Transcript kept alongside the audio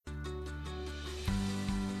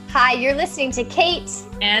Hi, you're listening to Kate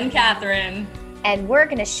and Catherine, and we're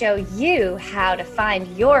going to show you how to find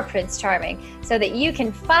your Prince Charming so that you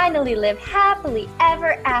can finally live happily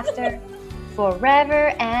ever after, forever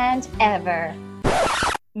and ever.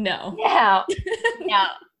 No. No.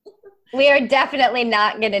 We are definitely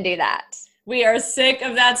not going to do that. We are sick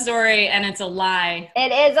of that story, and it's a lie.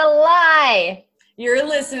 It is a lie. You're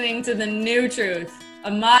listening to The New Truth,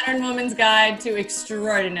 a modern woman's guide to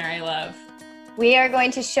extraordinary love. We are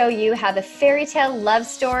going to show you how the fairy tale love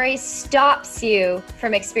story stops you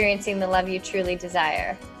from experiencing the love you truly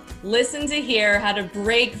desire. Listen to hear how to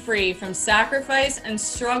break free from sacrifice and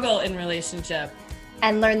struggle in relationship.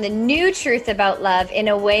 And learn the new truth about love in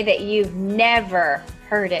a way that you've never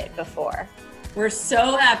heard it before. We're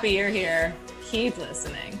so happy you're here. Keep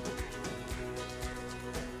listening.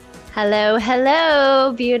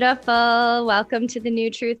 Hello, beautiful. Welcome to the New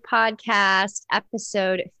Truth Podcast,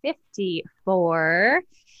 episode 54.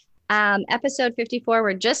 Episode 54,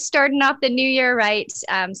 we're just starting off the new year, right?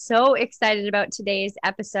 I'm so excited about today's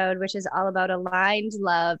episode, which is all about aligned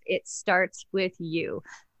love. It starts with you.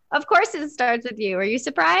 Of course, it starts with you. Are you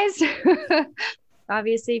surprised?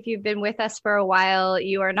 Obviously, if you've been with us for a while,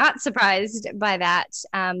 you are not surprised by that.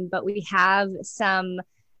 But we have some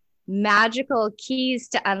magical keys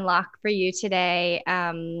to unlock for you today.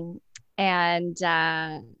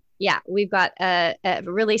 We've got a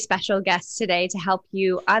really special guest today to help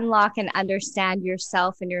you unlock and understand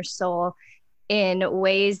yourself and your soul in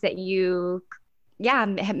ways that you,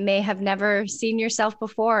 may have never seen yourself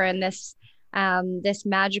before. And this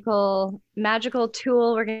magical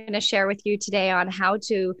tool we're going to share with you today on how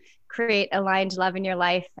to create aligned love in your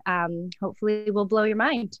life, hopefully will blow your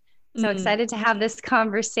mind. So excited to have this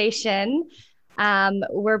conversation.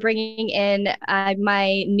 We're bringing in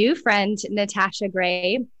my new friend, Natasha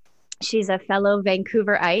Gray. She's a fellow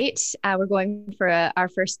Vancouverite. We're going for our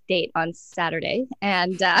first date on Saturday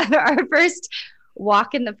and our first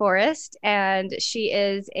walk in the forest. And she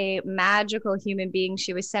is a magical human being.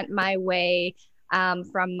 She was sent my way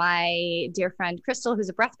from my dear friend, Crystal, who's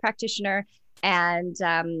a breath practitioner. And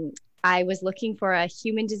I was looking for a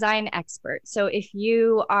human design expert. So if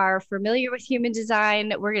you are familiar with human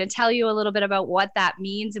design, we're going to tell you a little bit about what that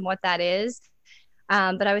means and what that is.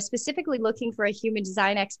 But I was specifically looking for a human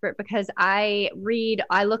design expert because I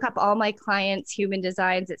look up all my clients' human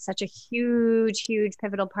designs. It's such a huge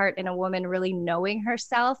pivotal part in a woman really knowing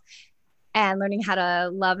herself and learning how to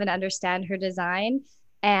love and understand her design.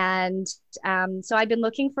 And so I've been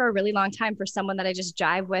looking for a really long time for someone that I just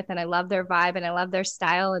jive with, and I love their vibe and I love their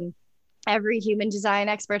style. And every human design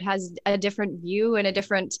expert has a different view and a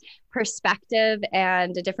different perspective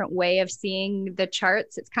and a different way of seeing the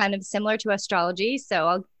charts. It's kind of similar to astrology. So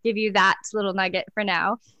I'll give you that little nugget for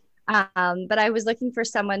now. But I was looking for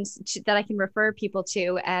someone that I can refer people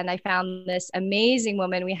to. And I found this amazing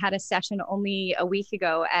woman. We had a session only a week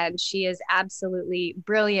ago, and she is absolutely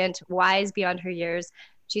brilliant, wise beyond her years.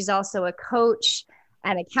 She's also a coach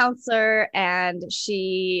and a counselor, and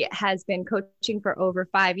she has been coaching for over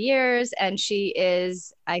 5 years. And she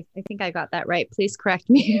is, I think I got that right. Please correct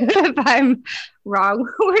me if I'm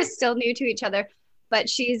wrong. We're still new to each other, but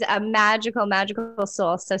she's a magical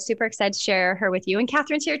soul. So super excited to share her with you. And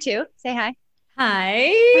Catherine's here too. Say hi.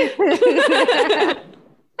 Hi.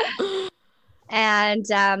 And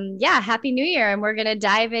Happy New Year. And we're going to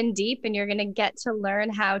dive in deep, and you're going to get to learn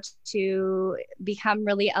how to become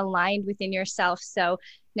really aligned within yourself. So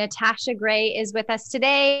Natasha Gray is with us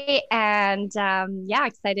today, and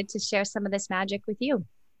excited to share some of this magic with you.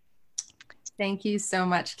 Thank you so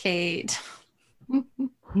much, Kate.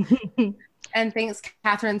 And thanks,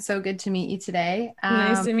 Catherine. So good to meet you today.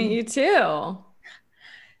 Nice to meet you too.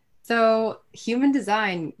 So human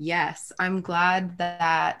design, yes, I'm glad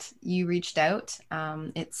that you reached out.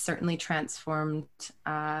 It's certainly transformed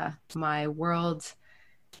my world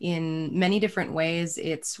in many different ways.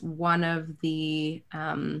 It's one of the,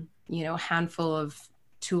 handful of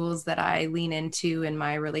tools that I lean into in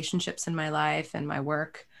my relationships in my life and my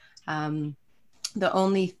work. The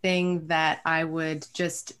only thing that I would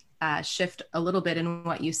just shift a little bit in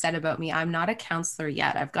what you said about me, I'm not a counselor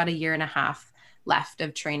yet. I've got 1.5 years left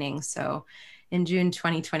of training. So in June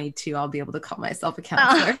 2022, I'll be able to call myself a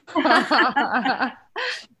counselor.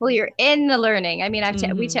 Well, you're in the learning. I mean, I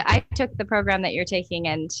took the program that you're taking,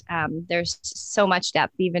 and there's so much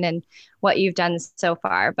depth even in what you've done so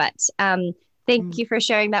far. But thank you for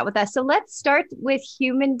sharing that with us. So let's start with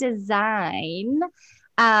human design.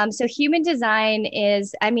 So human design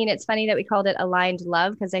is, it's funny that we called it aligned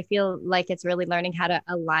love, because I feel like it's really learning how to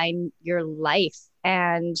align your life.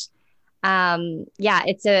 And Yeah,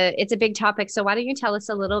 it's a big topic. So why don't you tell us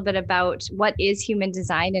a little bit about what is human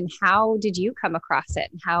design and how did you come across it?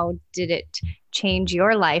 And how did it change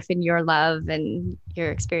your life and your love and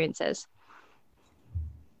your experiences?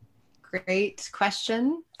 Great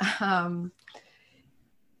question. Um,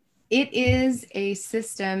 it is a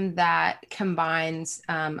system that combines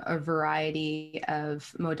a variety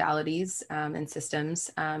of modalities and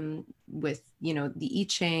systems with, the I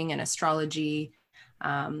Ching and astrology.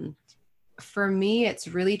 Um, for me, it's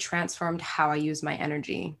really transformed how I use my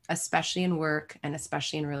energy, especially in work and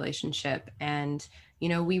especially in relationship. And,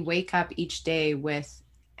 we wake up each day with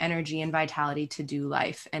energy and vitality to do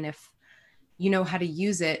life. And if you know how to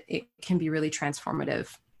use it, it can be really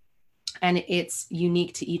transformative. And it's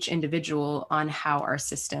unique to each individual on how our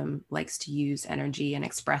system likes to use energy and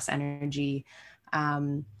express energy.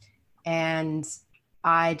 Um, and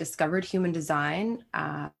I discovered human design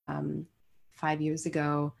 5 years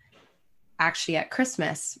ago. Actually, at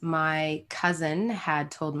Christmas, my cousin had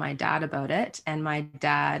told my dad about it, and my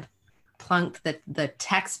dad plunked the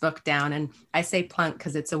textbook down. And I say plunk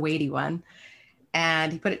because it's a weighty one.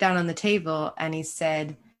 And he put it down on the table and he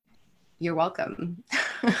said, "You're welcome."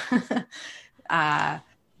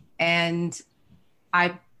 And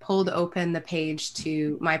I pulled open the page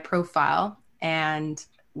to my profile and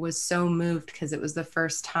was so moved because it was the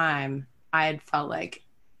first time I had felt like,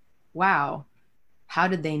 wow, how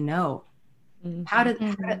did they know? How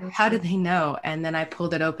did they know? And then I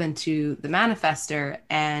pulled it open to the manifester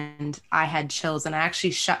and I had chills, and I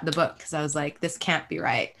actually shut the book because I was like, this can't be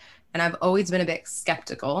right. And I've always been a bit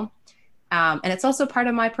skeptical. And it's also part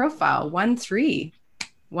of my profile. 1-3.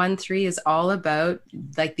 1-3 is all about,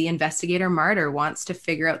 like, the investigator martyr wants to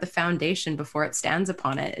figure out the foundation before it stands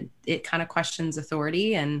upon it. It kind of questions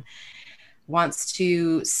authority and wants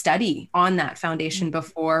to study on that foundation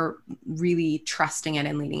before really trusting it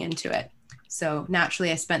and leaning into it. So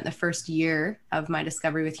naturally, I spent the first year of my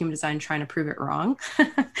discovery with human design trying to prove it wrong,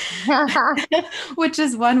 which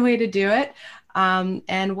is one way to do it.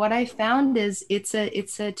 And what I found is it's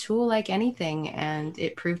a tool like anything, and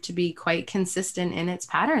it proved to be quite consistent in its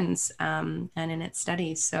patterns and in its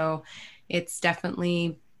studies. So it's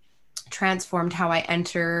definitely transformed how I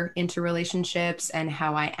enter into relationships and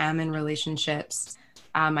how I am in relationships.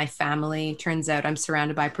 My family, turns out I'm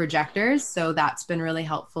surrounded by projectors, so that's been really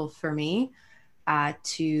helpful for me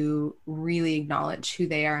to really acknowledge who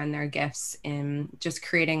they are and their gifts, in just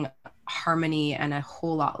creating harmony and a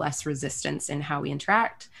whole lot less resistance in how we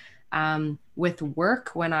interact. With work,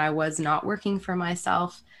 when I was not working for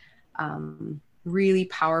myself, really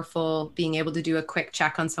powerful being able to do a quick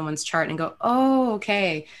check on someone's chart and go, oh,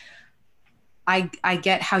 okay, I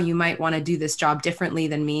get how you might want to do this job differently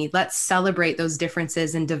than me. Let's celebrate those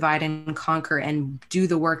differences and divide and conquer and do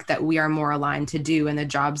the work that we are more aligned to do and the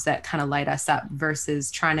jobs that kind of light us up, versus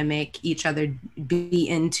trying to make each other be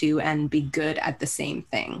into and be good at the same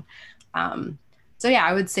thing. So yeah,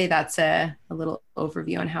 I would say that's a little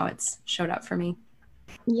overview on how it's showed up for me.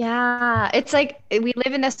 Yeah, it's like we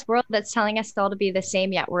live in this world that's telling us all to be the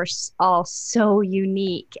same, yet we're all so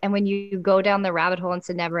unique. And when you go down the rabbit hole, it's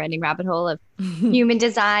a never-ending rabbit hole of human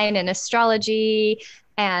design and astrology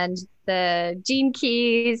and the gene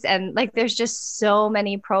keys, and like there's just so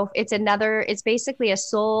many it's basically a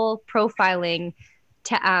soul profiling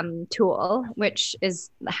tool, which is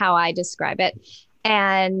how I describe it.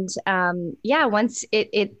 And yeah, once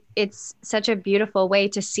it's such a beautiful way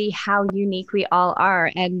to see how unique we all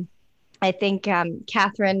are. And I think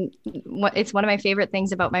Catherine, it's one of my favorite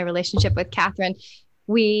things about my relationship with Catherine.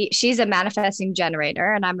 She's a manifesting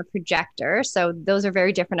generator and I'm a projector. So those are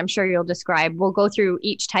very different. I'm sure we'll go through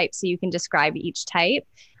each type so you can describe each type.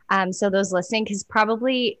 So those listening, because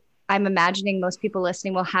probably I'm imagining most people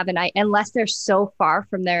listening will have unless they're so far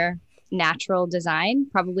from their natural design,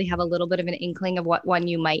 probably have a little bit of an inkling of what one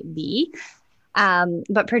you might be.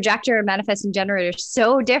 But projector and manifesting generator are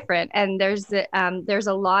so different. And there's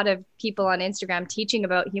a lot of people on Instagram teaching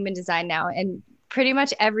about human design now. And pretty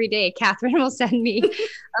much every day, Catherine will send me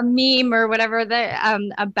a meme or whatever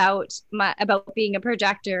about being a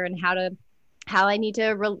projector and how I need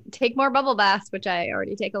to take more bubble baths, which I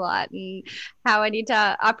already take a lot, and how I need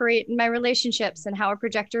to operate in my relationships, and how a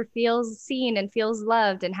projector feels seen and feels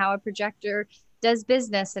loved, and how a projector does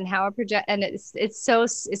business, and how a project. And it's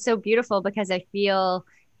so beautiful because I feel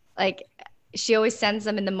like she always sends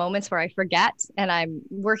them in the moments where I forget and I'm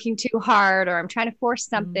working too hard, or I'm trying to force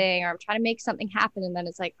something, or I'm trying to make something happen, and then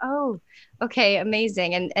it's like, oh, okay,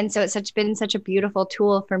 amazing. And so it's been such a beautiful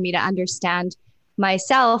tool for me to understand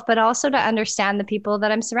myself, but also to understand the people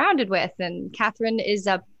that I'm surrounded with. And Catherine is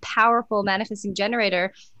a powerful manifesting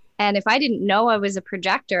generator. And if I didn't know I was a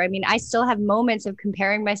projector, I mean, I still have moments of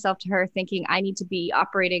comparing myself to her, thinking I need to be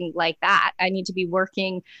operating like that. I need to be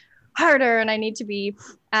working harder and I need to be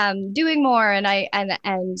doing more.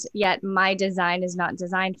 And yet my design is not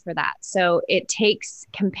designed for that. So it takes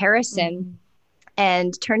comparison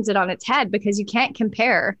and turns it on its head, because you can't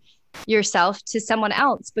compare yourself to someone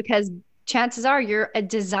else, because chances are your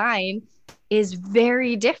design is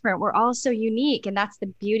very different. We're all so unique. And that's the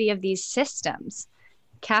beauty of these systems.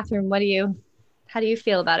 Catherine, how do you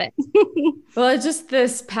feel about it? Well, it's just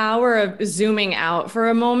this power of zooming out for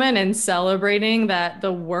a moment and celebrating that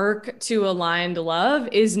the work to aligned love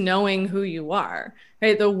is knowing who you are,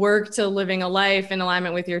 right? The work to living a life in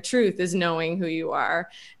alignment with your truth is knowing who you are.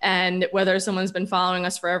 And whether someone's been following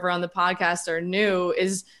us forever on the podcast or new,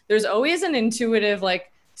 is there's always an intuitive, like,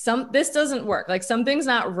 this doesn't work. Like, something's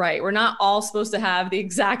not right. We're not all supposed to have the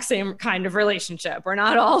exact same kind of relationship. We're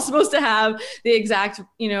not all supposed to have the exact,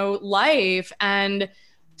 life. And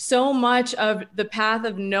so much of the path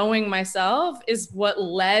of knowing myself is what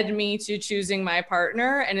led me to choosing my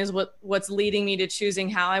partner, and is what's leading me to choosing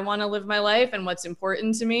how I want to live my life and what's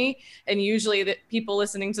important to me. And usually the people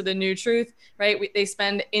listening to The New Truth, right, they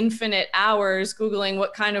spend infinite hours Googling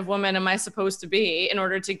what kind of woman am I supposed to be in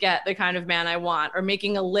order to get the kind of man I want, or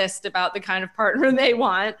making a list about the kind of partner they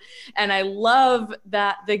want. And I love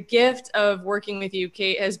that the gift of working with you,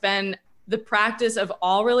 Kate, has been the practice of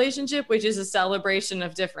all relationship, which is a celebration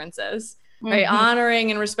of differences, right? Honoring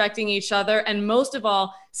and respecting each other. And most of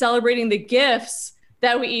all, celebrating the gifts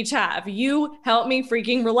that we each have. You help me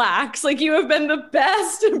freaking relax. Like, you have been the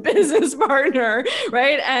best business partner,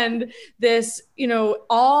 right? And this,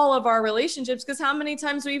 all of our relationships, because how many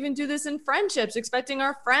times we even do this in friendships, expecting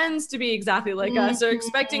our friends to be exactly like us, or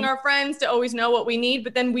expecting our friends to always know what we need,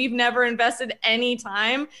 but then we've never invested any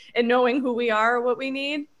time in knowing who we are or what we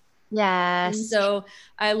need. Yes. And so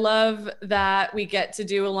I love that we get to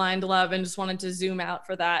do aligned love, and just wanted to zoom out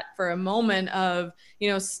for that for a moment of,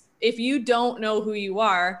 if you don't know who you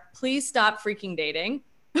are, please stop freaking dating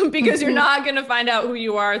because you're not going to find out who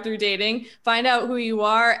you are through dating. Find out who you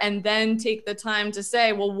are, and then take the time to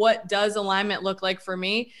say, well, what does alignment look like for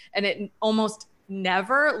me? And it almost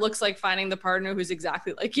never looks like finding the partner who's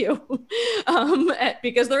exactly like you,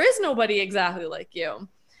 because there is nobody exactly like you.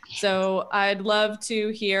 So I'd love to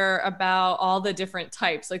hear about all the different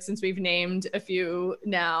types, like, since we've named a few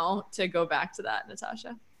now, to go back to that,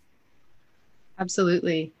 Natasha.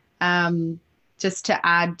 Absolutely. Just to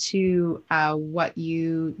add to what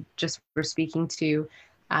you just were speaking to,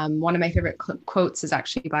 one of my favorite quotes is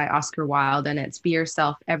actually by Oscar Wilde, and it's, "Be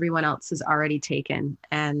yourself, everyone else is already taken."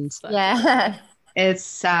 And yeah,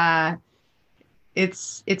 it's on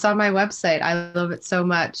my website. I love it so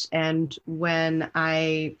much. And when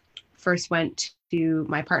I first went to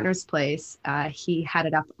my partner's place, he had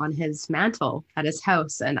it up on his mantle at his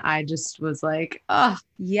house, and I just was like, oh,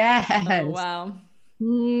 yes. Oh, wow.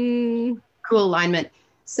 Cool alignment.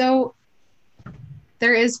 So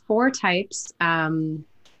there is 4 types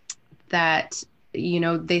that,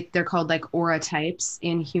 they're called like aura types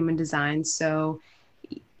in human design. So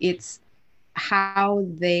it's how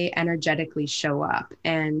they energetically show up.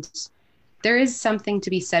 And there is something to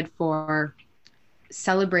be said for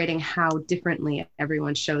celebrating how differently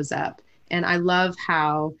everyone shows up. And I love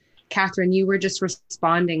how, Catherine, you were just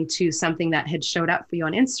responding to something that had showed up for you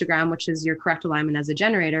on Instagram, which is your correct alignment as a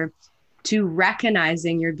generator, to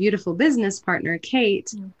recognizing your beautiful business partner,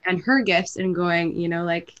 Kate, and her gifts, and going,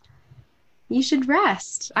 like, you should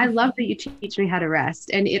rest. I love that you teach me how to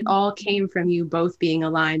rest. And it all came from you both being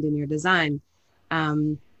aligned in your design.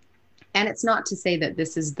 And it's not to say that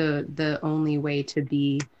this is the only way to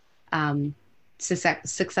be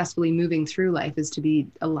successfully moving through life, is to be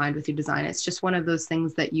aligned with your design. It's just one of those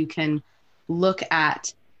things that you can look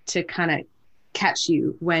at to kind of catch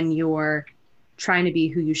you when you're trying to be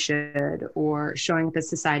who you should, or showing up as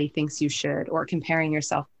society thinks you should, or comparing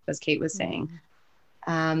yourself, as Kate was saying.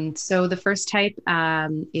 So the first type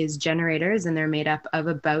is generators, and they're made up of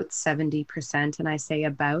about 70%. And I say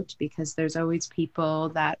about because there's always people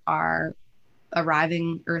that are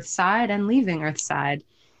arriving Earthside and leaving Earthside.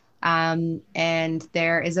 And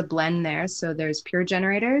there is a blend there. So there's pure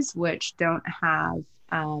generators, which don't have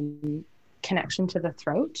connection to the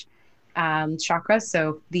throat chakra.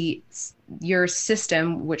 So your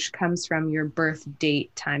system, which comes from your birth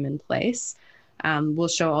date, time, and place, will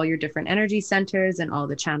show all your different energy centers and all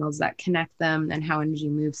the channels that connect them, and how energy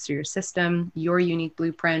moves through your system, your unique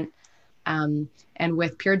blueprint. And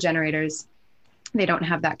with pure generators, they don't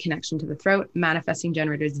have that connection to the throat. Manifesting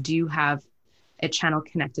generators do have a channel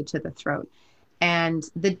connected to the throat. And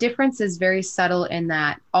the difference is very subtle in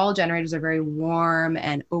that all generators are very warm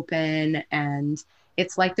and open, and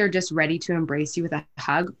it's like they're just ready to embrace you with a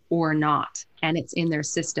hug or not. And it's in their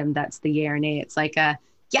system. That's the yay or nay. It's like a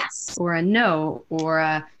yes or a no or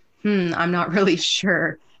a, I'm not really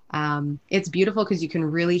sure. It's beautiful because you can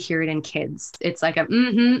really hear it in kids. It's like a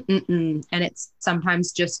and it's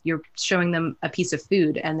sometimes just you're showing them a piece of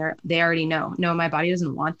food and they already know, no, my body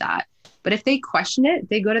doesn't want that. But if they question it,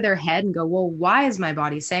 they go to their head and go, well, why is my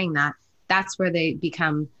body saying that? That's where they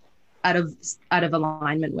become out of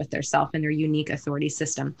alignment with their self and their unique authority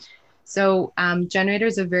system. So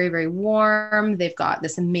generators are very, very warm. They've got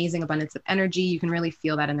this amazing abundance of energy. You can really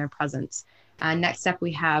feel that in their presence. Next up,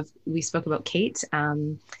 we spoke about Kate,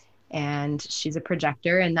 and she's a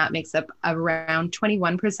projector, and that makes up around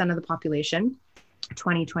 21% of the population,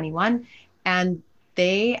 2021. And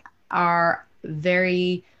they are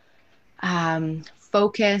very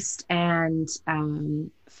focused and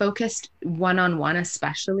focused one-on-one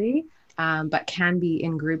especially, but can be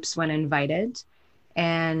in groups when invited.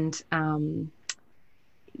 And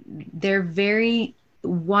they're very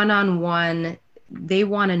one-on-one. They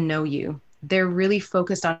want to know you. They're really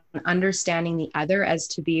focused on understanding the other as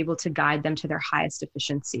to be able to guide them to their highest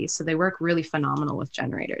efficiency. So they work really phenomenal with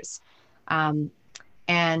generators. And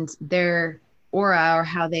their aura, or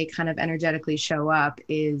how they kind of energetically show up,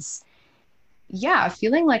 is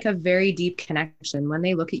feeling like a very deep connection. When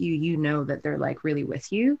they look at you, you know that they're like really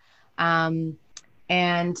with you. And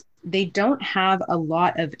they don't have a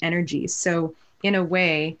lot of energy. So in a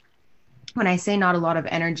way, when I say not a lot of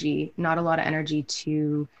energy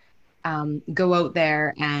to go out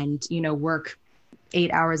there and, work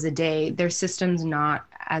 8 hours a day, their system's not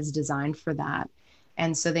as designed for that.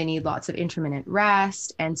 And so they need lots of intermittent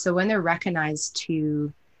rest. And so when they're recognized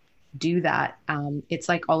to do that, it's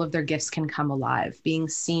like all of their gifts can come alive. Being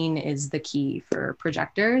seen is the key for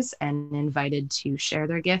projectors, and invited to share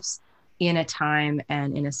their gifts in a time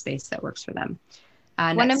and in a space that works for them.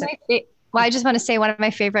 I just want to say one of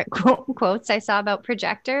my favorite quotes I saw about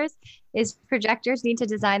projectors is projectors need to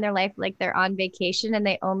design their life like they're on vacation, and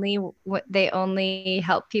they only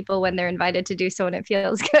help people when they're invited to do so and it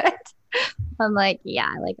feels good. I'm like,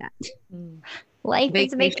 yeah, I like that. Life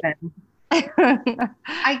is a vacation.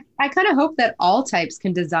 I kind of hope that all types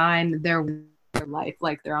can design their life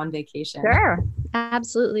like they're on vacation. Sure.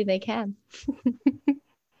 Absolutely, they can.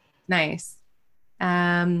 Nice.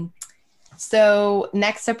 So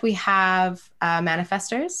next up we have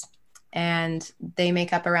manifestors, and they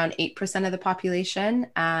make up around 8% of the population.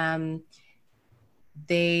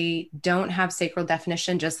 They don't have sacral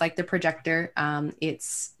definition, just like the projector.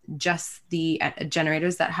 It's just the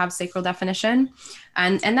generators that have sacral definition.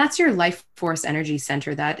 And that's your life force energy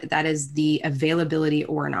center. That is the availability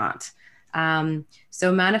or not.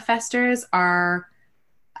 So manifestors are,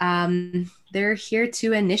 they're here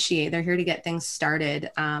to initiate. They're here to get things started.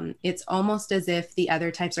 It's almost as if the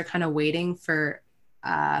other types are kind of waiting for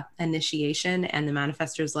initiation, and the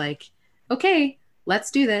manifestor's like, okay,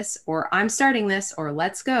 let's do this, or I'm starting this, or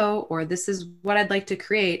let's go, or this is what I'd like to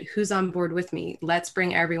create. Who's on board with me? Let's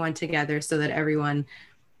bring everyone together so that everyone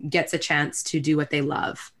gets a chance to do what they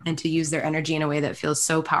love and to use their energy in a way that feels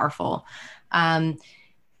so powerful.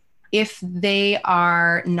 If they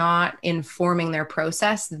are not informing their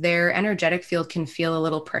process, their energetic field can feel a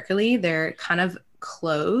little prickly. They're kind of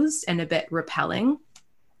closed and a bit repelling,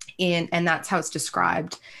 and that's how it's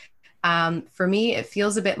described. For me, it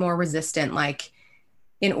feels a bit more resistant, like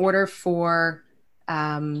in order for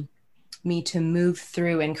me to move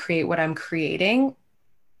through and create what I'm creating,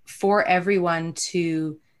 for everyone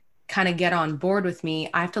to kind of get on board with me,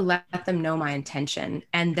 I have to let them know my intention.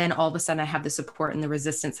 And then all of a sudden I have the support and the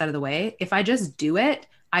resistance out of the way. If I just do it,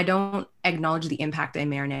 I don't acknowledge the impact I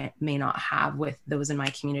may or may not have with those in my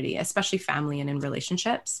community, especially family and in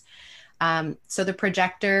relationships. So the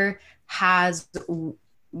projector has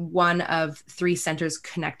one of 3 centers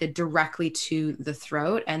connected directly to the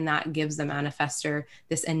throat, and that gives the manifestor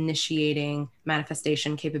this initiating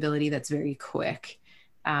manifestation capability that's very quick,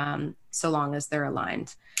 so long as they're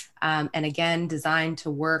aligned. And again, designed to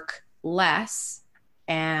work less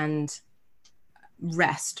and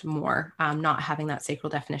rest more, not having that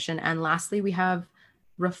sacral definition. And lastly, we have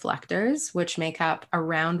reflectors, which make up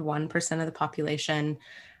around 1% of the population.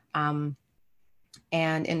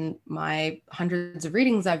 And in my hundreds of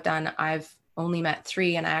readings I've done, I've only met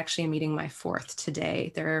 3, and I actually am meeting my 4th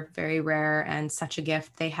today. They're very rare and such a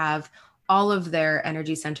gift. They have all of their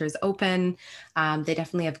energy centers open. They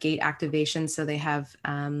definitely have gate activation. So they have,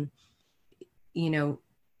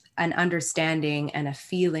 an understanding and a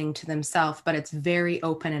feeling to themselves, but it's very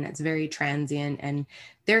open and it's very transient. And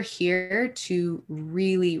they're here to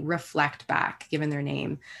really reflect back, given their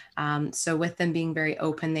name. So with them being very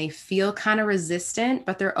open, they feel kind of resistant,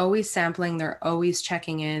 but they're always sampling, they're always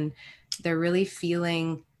checking in. They're really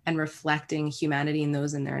feeling and reflecting humanity in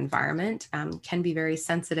those in their environment, can be very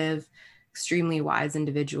sensitive, extremely wise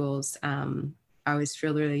individuals. I always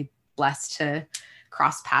feel really blessed to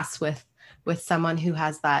cross paths with someone who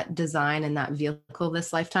has that design and that vehicle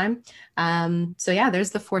this lifetime. So yeah,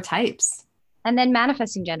 there's the 4 types. And then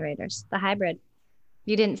manifesting generators, the hybrid.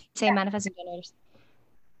 You didn't say manifesting generators.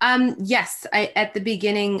 Yes, at the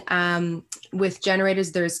beginning, with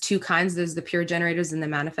generators, there's 2 kinds. There's the pure generators and the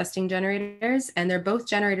manifesting generators, and they're both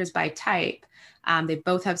generators by type. They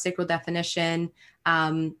both have sacral definition.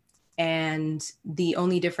 And the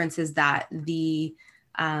only difference is that the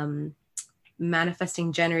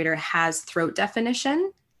manifesting generator has throat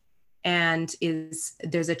definition and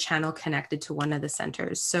there's a channel connected to one of the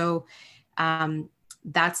centers. So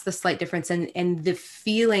that's the slight difference. And the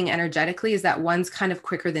feeling energetically is that one's kind of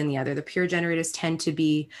quicker than the other. The pure generators tend to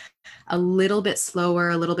be a little bit slower,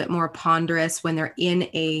 a little bit more ponderous when they're in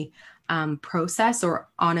a process or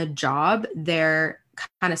on a job. They're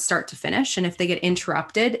kind of start to finish. And if they get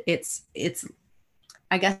interrupted, it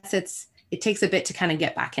takes a bit to kind of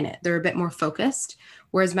get back in it. They're a bit more focused,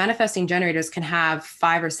 whereas manifesting generators can have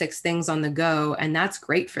 5 or 6 things on the go, and that's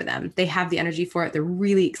great for them. They have the energy for it. They're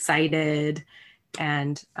really excited,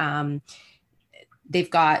 and they've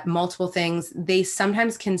got multiple things. They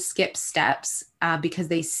sometimes can skip steps because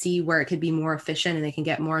they see where it could be more efficient and they can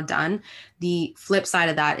get more done. The flip side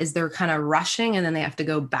of that is they're kind of rushing, and then they have to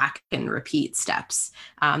go back and repeat steps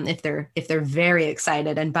if they're very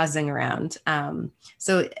excited and buzzing around.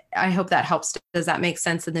 So I hope that helps. Does that make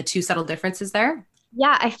sense in the 2 subtle differences there?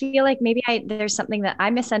 Yeah, I feel like maybe there's something that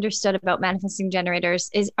I misunderstood about manifesting generators.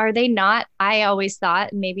 Are they not? I always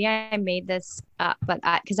thought, maybe I made this up, but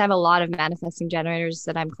because I have a lot of manifesting generators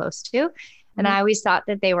that I'm close to, and I always thought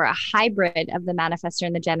that they were a hybrid of the manifestor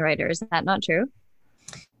and the generator. Is that not true?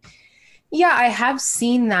 Yeah, I have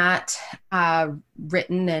seen that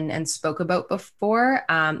written and spoke about before.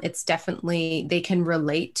 It's definitely, they can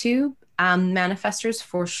relate to manifestors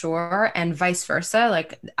for sure, and vice versa.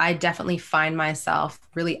 Like, I definitely find myself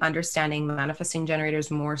really understanding manifesting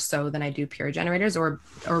generators more so than I do pure generators, or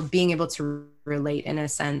being able to relate in a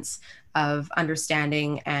sense of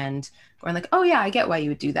understanding and going like, oh yeah, I get why you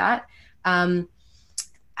would do that.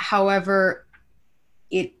 However,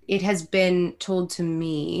 it has been told to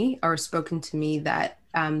me or spoken to me that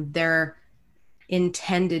they're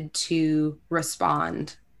intended to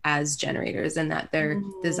respond as generators, and that they're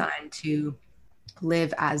designed to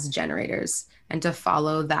live as generators and to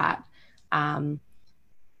follow that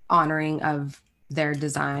honoring of their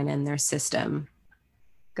design and their system.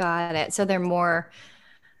 Got it. So they're more,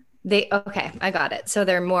 okay, I got it. So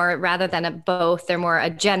they're more, rather than both, they're more a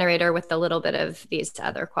generator with a little bit of these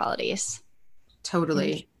other qualities.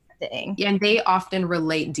 Totally. And they often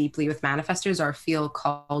relate deeply with manifestors, or feel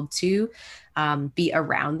called to be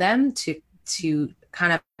around them to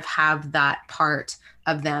kind of have that part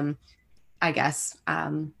of them, I guess,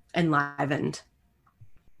 enlivened.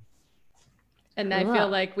 And I feel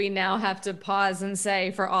like we now have to pause and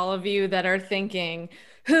say, for all of you that are thinking,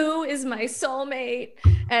 who is my soulmate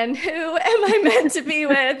and who am I meant to be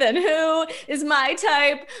with and who is my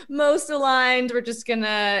type most aligned, we're just going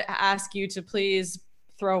to ask you to please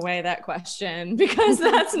throw away that question, because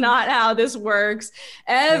that's not how this works.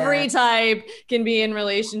 Every type can be in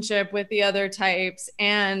relationship with the other types.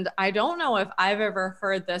 And I don't know if I've ever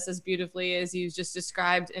heard this as beautifully as you just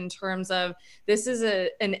described, in terms of this is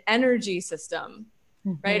an energy system,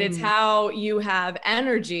 right? It's how you have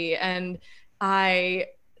energy. And I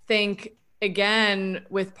think, again,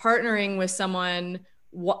 with partnering with someone,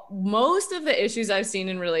 most of the issues I've seen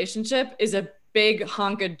in relationship is a big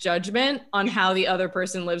hunk of judgment on how the other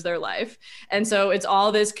person lives their life. And so it's all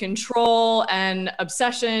this control and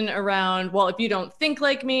obsession around, well, if you don't think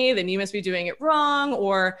like me, then you must be doing it wrong.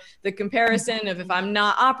 Or the comparison of, if I'm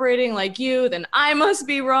not operating like you, then I must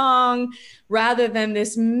be wrong, rather than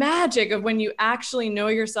this magic of when you actually know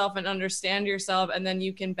yourself and understand yourself, and then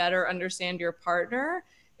you can better understand your partner.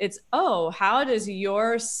 It's, oh, how does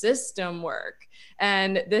your system work?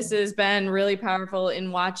 And this has been really powerful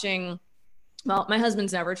in watching. Well, my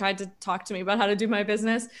husband's never tried to talk to me about how to do my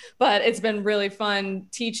business, but it's been really fun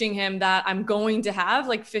teaching him that I'm going to have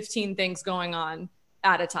like 15 things going on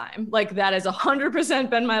at a time. Like that has 100%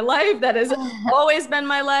 been my life. That has always been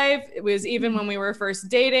my life. It was even when we were first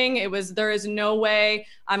dating, there is no way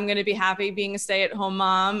I'm going to be happy being a stay-at-home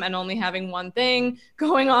mom and only having one thing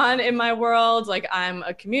going on in my world. Like I'm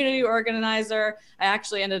a community organizer. I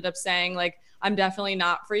actually ended up saying like, I'm definitely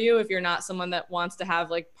not for you if you're not someone that wants to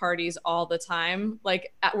have like parties all the time.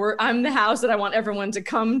 Like I'm the house that I want everyone to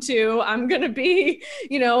come to. I'm going to be,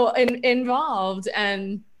 involved.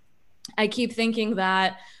 And I keep thinking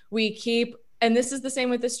that and this is the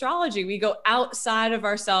same with astrology. We go outside of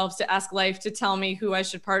ourselves to ask life to tell me who I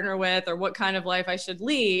should partner with or what kind of life I should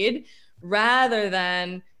lead rather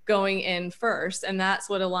than going in first. And that's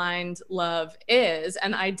what aligned love is.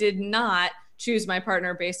 And I did not choose my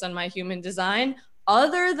partner based on my human design,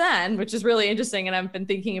 other than, which is really interesting, and I've been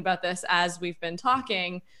thinking about this as we've been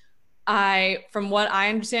talking, from what I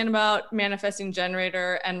understand about manifesting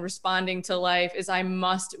generator and responding to life is I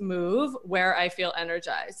must move where I feel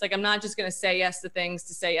energized. Like I'm not just going to say yes to things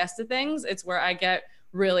to say yes to things. It's where I get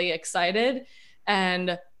really excited.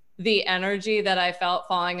 And the energy that I felt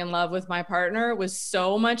falling in love with my partner was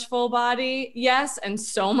so much full body, yes, and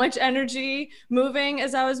so much energy moving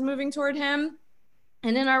as I was moving toward him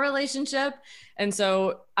and in our relationship. And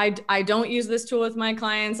so I don't use this tool with my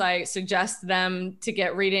clients. I suggest them to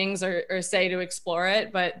get readings or say to explore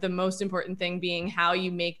it. But the most important thing being how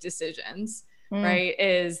you make decisions, right,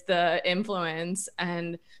 is the influence.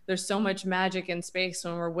 And there's so much magic in space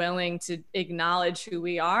when we're willing to acknowledge who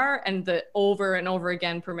we are. And the over and over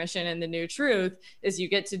again permission and the new truth is you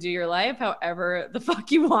get to do your life however the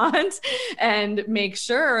fuck you want and make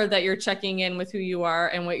sure that you're checking in with who you are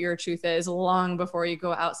and what your truth is long before you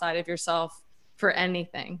go outside of yourself for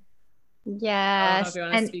anything. Yes. I don't know if you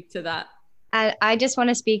want to speak to that. I just want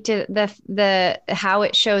to speak to the how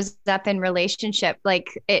it shows up in relationship.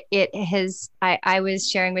 Like I was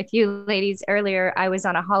sharing with you ladies earlier, I was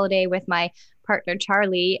on a holiday with my partner,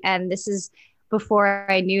 Charlie, and this is before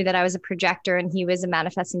I knew that I was a projector and he was a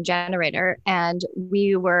manifesting generator. And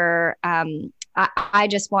we were,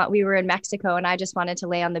 we were in Mexico and I just wanted to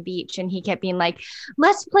lay on the beach. And he kept being like,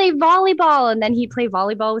 let's play volleyball. And then he'd play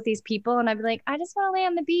volleyball with these people. And I'd be like, I just want to lay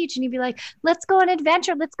on the beach. And he'd be like, let's go on an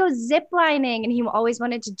adventure. Let's go zip lining. And he always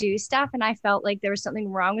wanted to do stuff. And I felt like there was something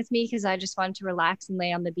wrong with me because I just wanted to relax and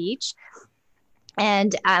lay on the beach.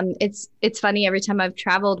 And it's funny, every time I've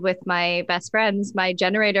traveled with my best friends, my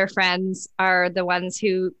generator friends are the ones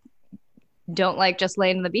who don't like just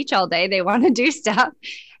laying on the beach all day. They want to do stuff.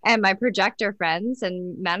 And my projector friends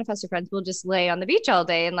and manifestor friends will just lay on the beach all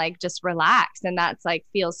day and like just relax. And that's like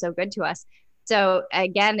feels so good to us. So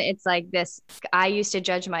again, it's like this, I used to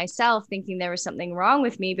judge myself thinking there was something wrong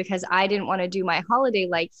with me because I didn't want to do my holiday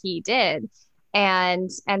like he did. And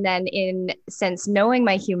then since knowing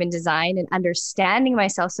my human design and understanding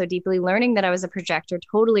myself so deeply, learning that I was a projector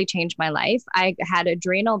totally changed my life. I had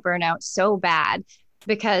adrenal burnout so bad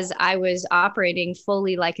because I was operating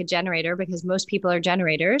fully like a generator, because most people are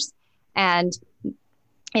generators. And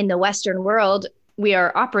in the Western world, we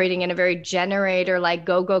are operating in a very generator, like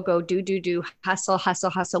go, go, go, do, hustle, hustle,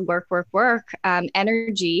 hustle, work,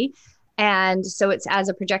 energy. And so it's, as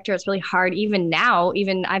a projector, it's really hard. Even now,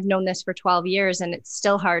 even I've known this for 12 years and it's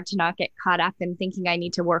still hard to not get caught up in thinking I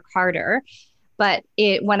need to work harder. But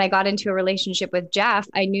when I got into a relationship with Jeff,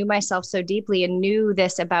 I knew myself so deeply and knew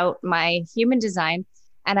this about my human design.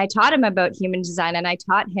 And I taught him about human design, and I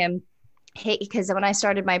taught him, hey, because when I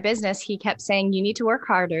started my business, he kept saying, you need to work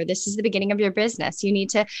harder. This is the beginning of your business. You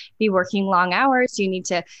need to be working long hours. You need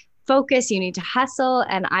to focus. You need to hustle.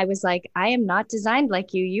 And I was like, I am not designed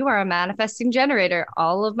like you. You are a manifesting generator.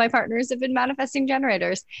 All of my partners have been manifesting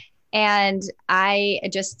generators. And I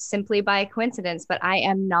just simply by coincidence, but I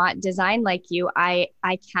am not designed like you. I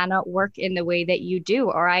cannot work in the way that you do,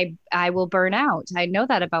 or I will burn out. I know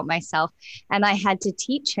that about myself. And I had to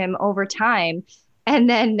teach him over time. And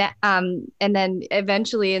then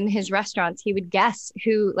eventually in his restaurants, he would guess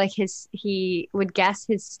he would guess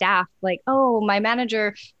his staff, like, oh, my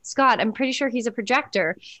manager, Scott, I'm pretty sure he's a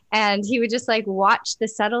projector. And he would just like watch the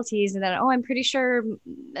subtleties. And then, oh, I'm pretty sure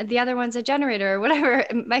the other one's a generator or whatever.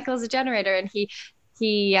 Michael's a generator. And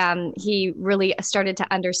he really started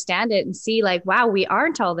to understand it and see like, wow, we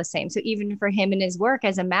aren't all the same. So even for him in his work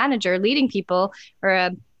as a manager, leading people,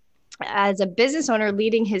 or as a business owner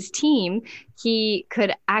leading his team, he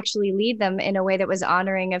could actually lead them in a way that was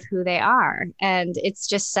honoring of who they are. And it's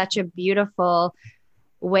just such a beautiful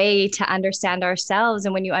way to understand ourselves.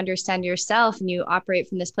 And when you understand yourself and you operate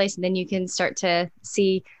from this place, and then you can start to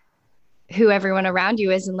see who everyone around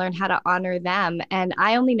you is and learn how to honor them. And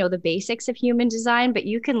I only know the basics of human design, but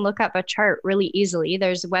you can look up a chart really easily.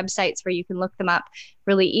 There's websites where you can look them up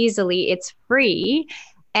really easily. It's free.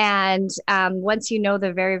 And once you know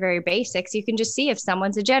the very, very basics, you can just see if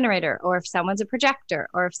someone's a generator or if someone's a projector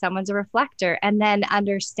or if someone's a reflector, and then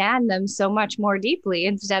understand them so much more deeply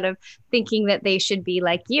instead of thinking that they should be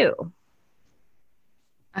like you.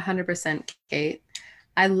 100%, Kate.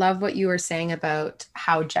 I love what you were saying about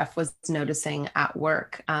how Jeff was noticing at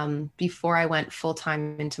work. Before I went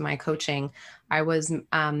full-time into my coaching, I was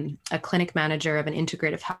a clinic manager of an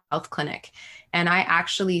integrative health clinic. And I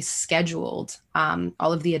actually scheduled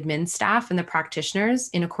all of the admin staff and the practitioners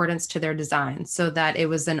in accordance to their design so that it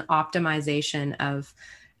was an optimization of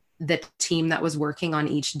the team that was working on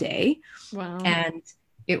each day. Wow. And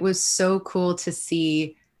it was so cool to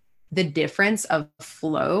see the difference of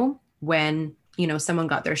flow when, you know, someone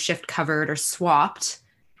got their shift covered or swapped,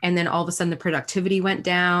 and then all of a sudden the productivity went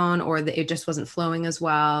down, or it just wasn't flowing as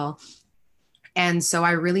well. And so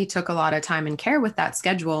I really took a lot of time and care with that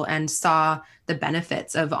schedule and saw the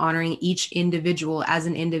benefits of honoring each individual as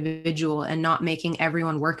an individual and not making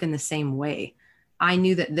everyone work in the same way. I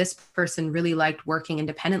knew that this person really liked working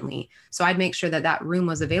independently. So I'd make sure that that room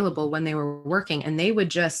was available when they were working, and they would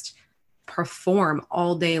just perform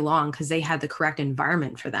all day long because they had the correct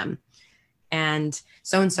environment for them. And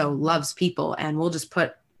so loves people, and we'll just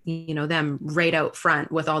put, you know, them right out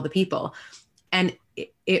front with all the people. And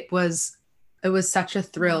it was such a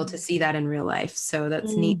thrill to see that in real life. So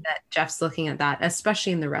that's neat that Jeff's looking at that,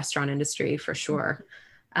 especially in the restaurant industry for sure.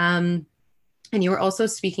 And you were also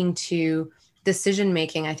speaking to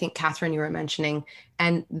decision-making. I think, Catherine, you were mentioning,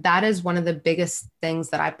 and that is one of the biggest things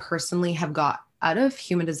that I personally have got out of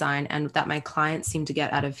human design, and that my clients seem to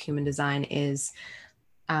get out of human design, is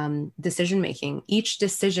decision-making. Each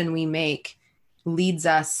decision we make leads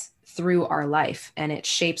us through our life, and it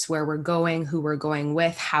shapes where we're going, who we're going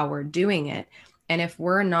with, how we're doing it. And if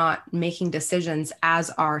we're not making decisions as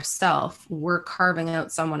ourself, we're carving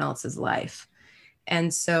out someone else's life.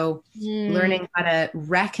 And so learning how to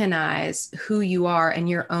recognize who you are and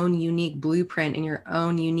your own unique blueprint and your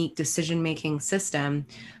own unique decision-making system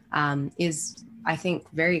is, I think,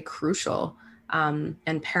 very crucial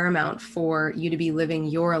and paramount for you to be living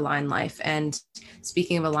your aligned life. And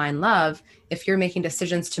speaking of aligned love, if you're making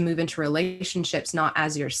decisions to move into relationships not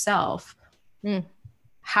as yourself,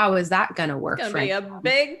 how is that going to work? It's going to be a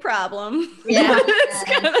big problem. Yeah.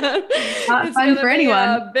 It's not fun for anyone.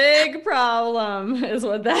 A big problem is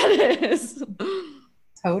what that is.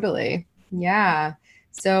 Totally. Yeah.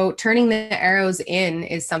 So turning the arrows in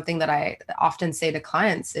is something that I often say to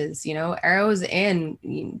clients is, you know, arrows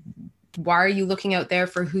in. Why are you looking out there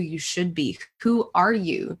for who you should be? Who are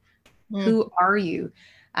you? Who are you?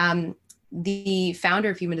 The founder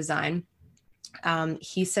of Human Design,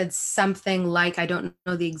 he said something like, I don't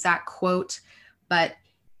know the exact quote, but,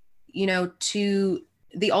 you know,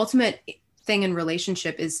 the ultimate thing in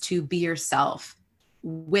relationship is to be yourself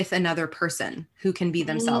with another person who can be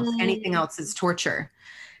themselves. Anything else is torture.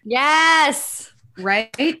 Yes.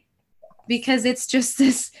 Right? Because it's just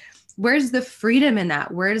this, where's the freedom in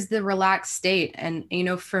that? Where's the relaxed state? And, you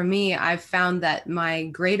know, for me, I've found that my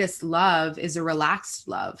greatest love is a relaxed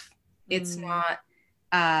love. It's not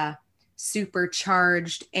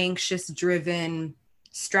supercharged, anxious driven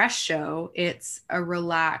stress show. It's a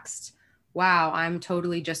relaxed, wow, I'm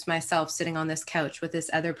totally just myself sitting on this couch with this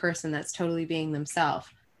other person that's totally being themselves.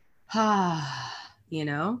 You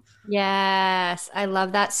know? Yes, I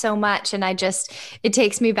love that so much. And it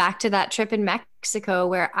takes me back to that trip in Mexico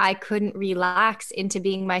where I couldn't relax into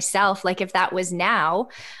being myself. Like if that was now,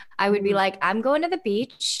 I would be like, I'm going to the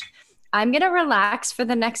beach. I'm going to relax for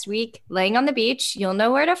the next week, laying on the beach. You'll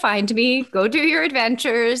know where to find me. Go do your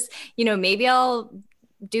adventures. You know, maybe I'll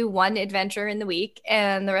do one adventure in the week,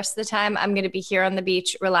 and the rest of the time I'm going to be here on the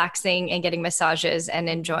beach, relaxing and getting massages and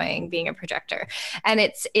enjoying being a projector. And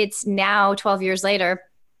it's now 12 years later.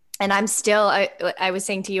 And I'm still, I was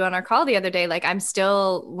saying to you on our call the other day, like I'm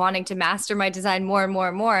still wanting to master my design more and more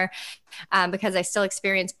and more because I still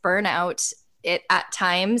experience burnout at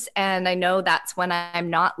times. And I know that's when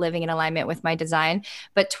I'm not living in alignment with my design.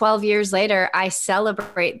 But 12 years later, I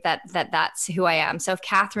celebrate that's who I am. So if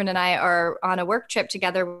Catherine and I are on a work trip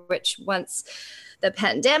together, which once the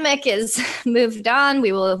pandemic is moved on,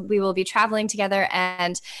 we will be traveling together.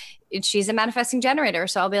 And she's a manifesting generator.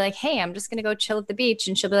 So I'll be like, hey, I'm just going to go chill at the beach.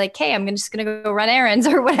 And she'll be like, hey, I'm just going to go run errands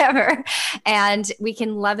or whatever. And we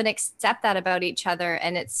can love and accept that about each other.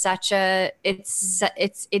 And it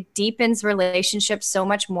deepens relationships so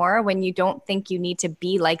much more when you don't think you need to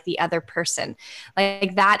be like the other person.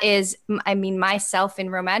 Like that is, I mean, myself in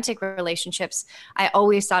romantic relationships, I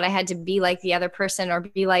always thought I had to be like the other person or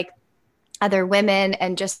be like other women,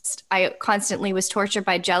 and just I constantly was tortured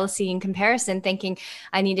by jealousy and comparison, thinking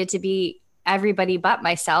I needed to be everybody but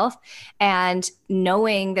myself. And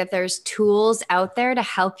knowing that there's tools out there to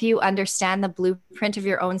help you understand the blueprint of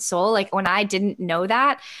your own soul. Like when I didn't know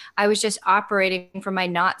that, I was just operating from my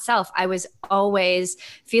not self. I was always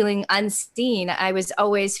feeling unseen. I was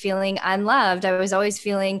always feeling unloved. I was always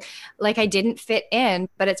feeling like I didn't fit in,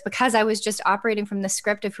 but it's because I was just operating from the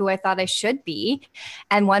script of who I thought I should be.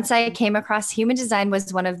 And once I came across human design,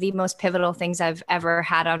 was one of the most pivotal things I've ever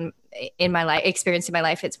had in my life, experience in my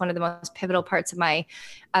life. It's one of the most pivotal parts of my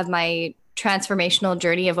transformational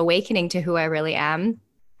journey of awakening to who I really am.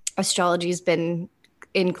 Astrology has been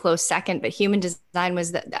in close second, but human design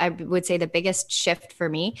was I would say the biggest shift for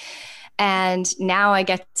me. And now I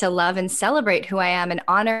get to love and celebrate who I am and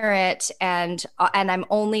honor it. And I'm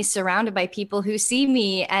only surrounded by people who see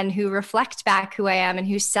me and who reflect back who I am and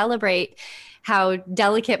who celebrate how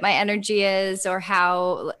delicate my energy is or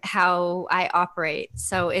how I operate.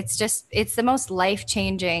 So it's the most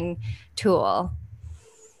life-changing tool.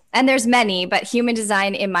 And there's many, but human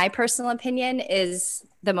design, in my personal opinion, is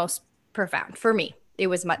the most profound for me. It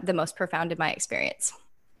was the most profound in my experience.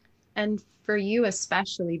 And for you,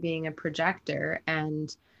 especially being a projector,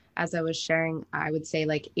 and as I was sharing, I would say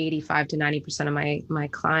like 85 to 90% of my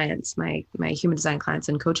clients, my human design clients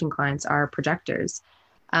and coaching clients are projectors.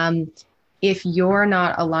 If you're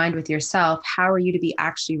not aligned with yourself, how are you to be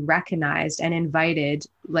actually recognized and invited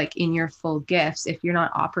like in your full gifts if you're not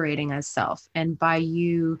operating as self? And by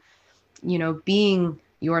you being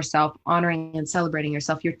yourself, honoring and celebrating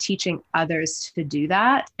yourself, you're teaching others to do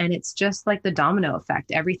that. And it's just like the domino effect.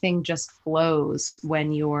 Everything just flows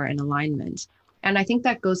when you're in alignment. And I think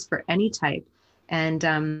that goes for any type.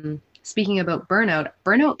 And speaking about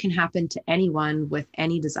burnout can happen to anyone with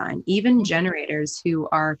any design, even generators who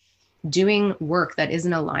are doing work that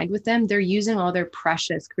isn't aligned with them. They're using all their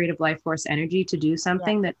precious creative life force energy to do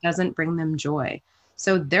something that doesn't bring them joy.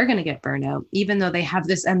 So they're going to get burnout, even though they have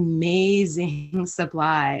this amazing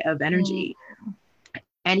supply of energy.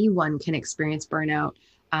 Anyone can experience burnout,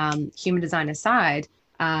 human design aside.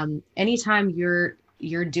 Anytime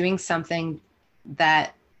you're doing something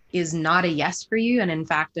that is not a yes for you, and in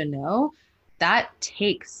fact a no, that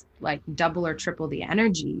takes like double or triple the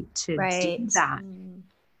energy to do that.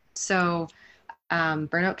 So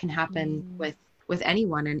burnout can happen with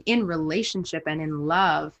anyone, and in relationship and in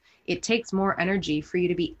love, it takes more energy for you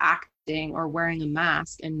to be acting or wearing a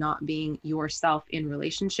mask and not being yourself in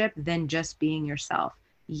relationship than just being yourself.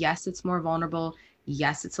 Yes, it's more vulnerable.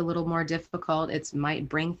 Yes, it's a little more difficult. It might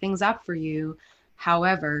bring things up for you.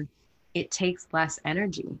 However, it takes less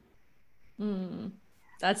energy.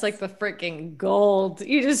 That's like the freaking gold.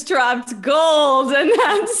 You just dropped gold in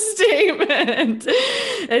that statement.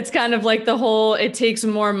 It's kind of like it takes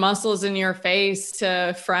more muscles in your face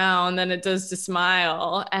to frown than it does to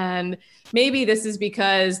smile. And maybe this is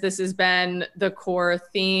because this has been the core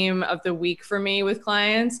theme of the week for me with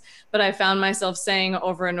clients, but I found myself saying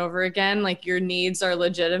over and over again, like, your needs are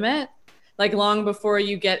legitimate. Like, long before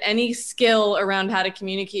you get any skill around how to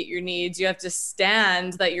communicate your needs, you have to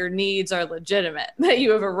stand that your needs are legitimate, that you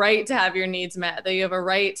have a right to have your needs met, that you have a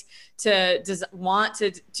right to want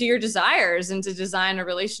to your desires and to design a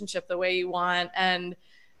relationship the way you want. And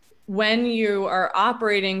when you are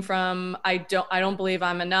operating from, I don't believe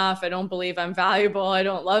I'm enough, I don't believe I'm valuable, I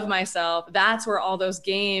don't love myself, that's where all those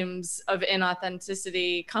games of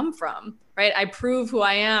inauthenticity come from, right? I prove who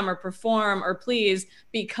I am or perform or please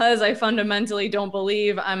because I fundamentally don't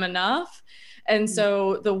believe I'm enough. And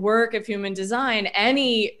so the work of human design,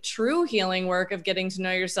 any true healing work of getting to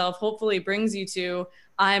know yourself, hopefully brings you to,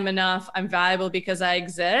 I'm enough, I'm valuable because I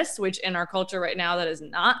exist, which in our culture right now, that is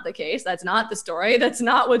not the case. That's not the story. That's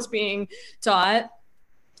not what's being taught.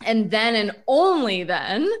 And then, and only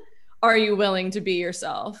then, are you willing to be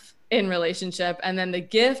yourself in relationship. And then the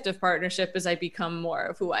gift of partnership is I become more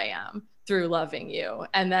of who I am through loving you.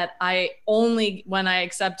 And that I only, when I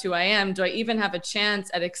accept who I am, do I even have a chance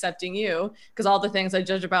at accepting you? Because all the things I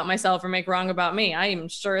judge about myself or make wrong about me, I am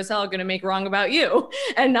sure as hell going to make wrong about you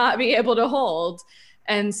and not be able to hold.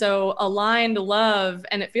 And so aligned love,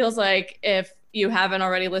 and it feels like if you haven't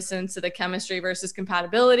already listened to the chemistry versus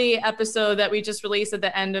compatibility episode that we just released at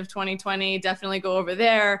the end of 2020, definitely go over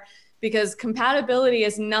there. because compatibility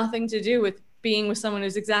has nothing to do with being with someone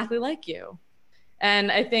who's exactly like you.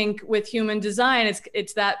 And I think with human design,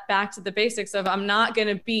 it's that back to the basics of, I'm not going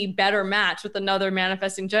to be better matched with another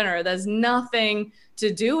manifesting generator. There's nothing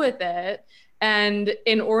to do with it. And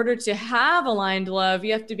in order to have aligned love,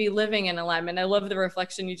 you have to be living in alignment. I love the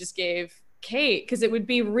reflection you just gave, Kate, because it would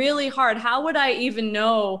be really hard. How would I even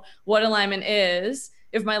know what alignment is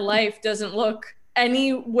if my life doesn't look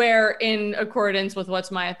anywhere in accordance with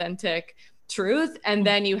what's my authentic truth? And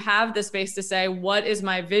then you have the space to say, what is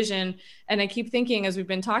my vision? And I keep thinking, as we've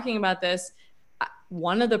been talking about this,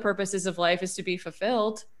 one of the purposes of life is to be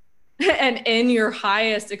fulfilled. And in your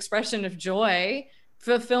highest expression of joy,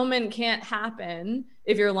 fulfillment can't happen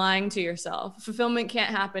if you're lying to yourself. Fulfillment can't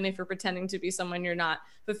happen if you're pretending to be someone you're not.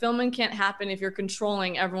 Fulfillment can't happen if you're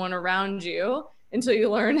controlling everyone around you, until you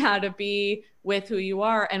learn how to be with who you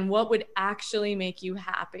are and what would actually make you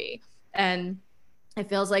happy. And it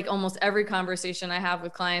feels like almost every conversation I have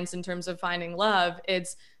with clients in terms of finding love,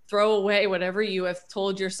 it's throw away whatever you have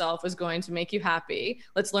told yourself is going to make you happy.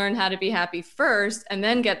 Let's learn how to be happy first, and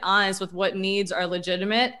then get honest with what needs are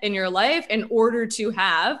legitimate in your life in order to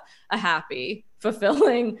have a happy,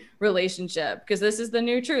 fulfilling relationship. Because this is the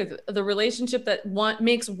new truth. The relationship that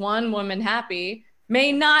makes one woman happy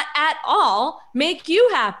may not at all make you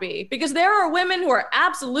happy, because there are women who are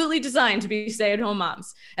absolutely designed to be stay-at-home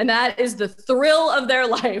moms. And that is the thrill of their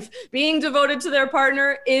life. Being devoted to their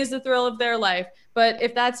partner is the thrill of their life. But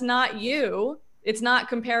if that's not you, it's not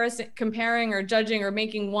comparing or judging or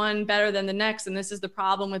making one better than the next. And this is the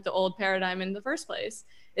problem with the old paradigm in the first place.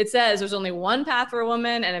 It says there's only one path for a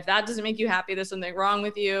woman, and if that doesn't make you happy, there's something wrong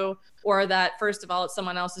with you, or that, first of all, it's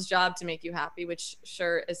someone else's job to make you happy, which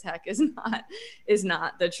sure as heck is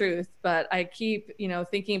not the truth. But I keep,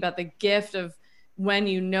 thinking about the gift of when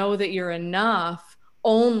you know that you're enough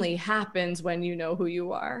only happens when you know who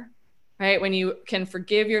you are, right? When you can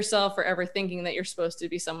forgive yourself for ever thinking that you're supposed to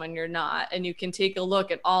be someone you're not, and you can take a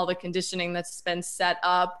look at all the conditioning that's been set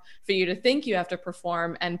up for you to think you have to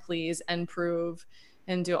perform and please and prove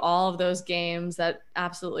and do all of those games that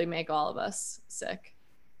absolutely make all of us sick.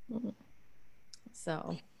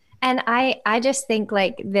 So, and I just think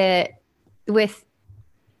like with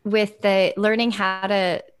the learning how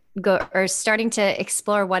to go, or starting to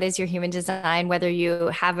explore what is your human design, whether you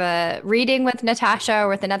have a reading with Natasha or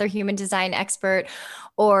with another human design expert,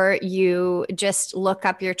 or you just look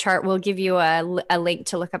up your chart. We'll give you a link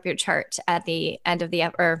to look up your chart at the end of the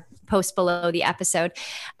or post below the episode.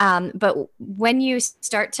 But when you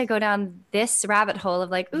start to go down this rabbit hole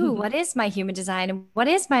of like, ooh, what is my human design, and what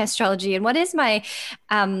is my astrology, and what is my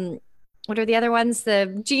what are the other ones?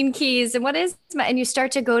 The gene keys, and what is my, and you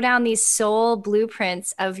start to go down these soul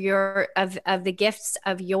blueprints of the gifts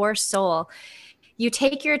of your soul. You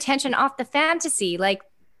take your attention off the fantasy. Like,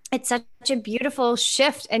 it's such a beautiful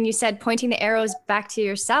shift. And you said pointing the arrows back to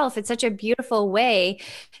yourself. It's such a beautiful way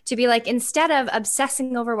to be like, instead of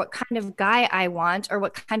obsessing over what kind of guy I want, or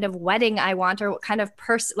what kind of wedding I want, or what kind of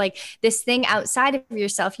person, like this thing outside of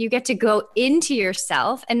yourself, you get to go into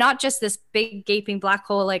yourself, and not just this big gaping black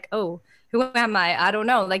hole, like, oh, who am I? I don't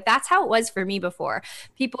know. Like, that's how it was for me before.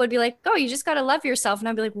 People would be like, oh, you just got to love yourself. And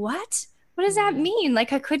I'd be like, what? What does that mean?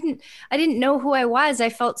 Like, I didn't know who I was. I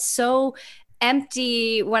felt so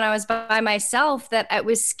empty when I was by myself that it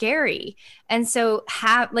was scary. And so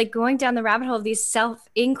going down the rabbit hole of these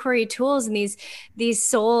self-inquiry tools and these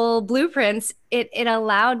soul blueprints, it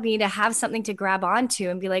allowed me to have something to grab onto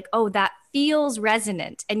and be like, oh, that feels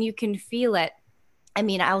resonant, and you can feel it. I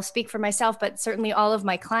mean, I'll speak for myself, but certainly all of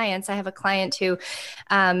my clients. I have a client who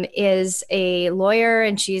is a lawyer,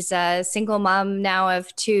 and she's a single mom now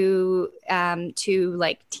of two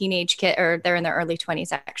like teenage kids, or they're in their early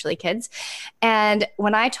 20s, actually, kids. And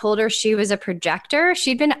when I told her she was a projector,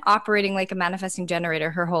 she'd been operating like a manifesting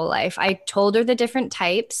generator her whole life. I told her the different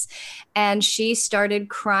types, and she started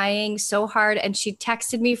crying so hard. And she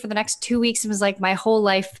texted me for the next 2 weeks and was like, my whole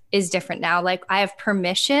life is different now. Like, I have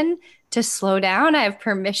permission to slow down. I have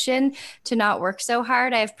permission to not work so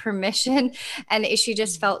hard. I have permission. And she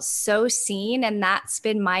just felt so seen. And that's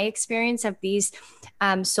been my experience of these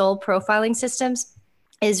soul profiling systems,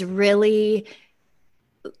 is really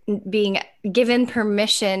being given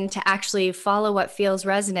permission to actually follow what feels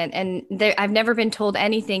resonant. And I've never been told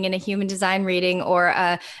anything in a human design reading or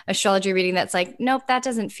a astrology reading that's like, nope, that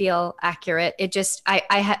doesn't feel accurate. It just,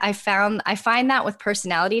 I find that with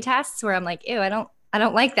personality tests where I'm like, ew, I don't I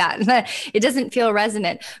don't like that. It doesn't feel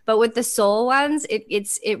resonant. But with the soul ones, it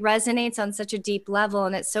resonates on such a deep level,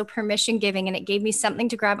 and it's so permission giving, and it gave me something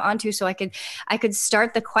to grab onto so I could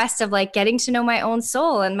start the quest of like getting to know my own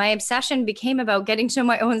soul. And my obsession became about getting to know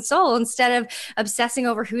my own soul instead of obsessing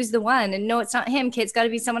over who's the one. And no, it's not him. Okay, it's got to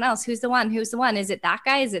be someone else. Who's the one? Who's the one? Is it that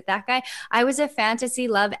guy? Is it that guy? I was a fantasy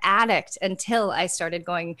love addict until I started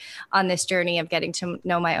going on this journey of getting to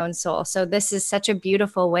know my own soul. So this is such a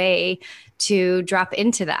beautiful way to drop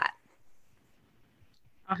into that.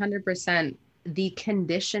 100%. The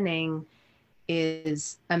conditioning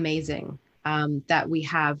is amazing that we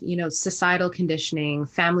have, societal conditioning,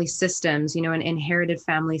 family systems, an inherited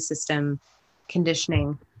family system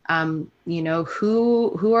conditioning.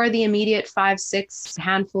 Who are the immediate 5-6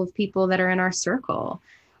 handful of people that are in our circle?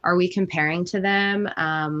 Are we comparing to them?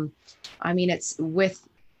 It's with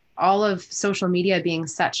all of social media being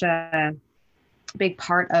such a big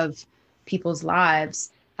part of people's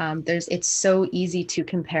lives. It's so easy to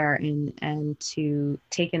compare and to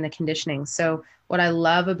take in the conditioning. So what I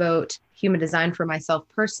love about human design for myself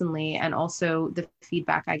personally, and also the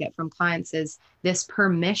feedback I get from clients, is this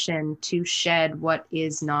permission to shed what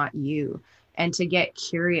is not you and to get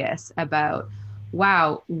curious about,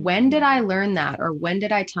 wow, when did I learn that? Or when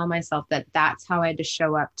did I tell myself that that's how I had to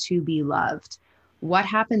show up to be loved? What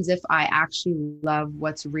happens if I actually love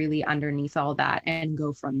what's really underneath all that and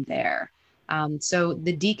go from there? So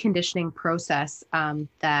the deconditioning process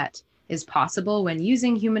that is possible when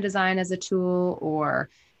using human design as a tool, or,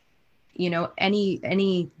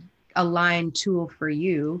 any aligned tool for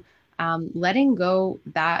you, letting go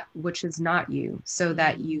that which is not you so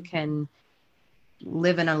that you can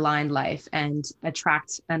live an aligned life and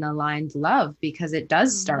attract an aligned love, because it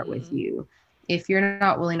does start with you. If you're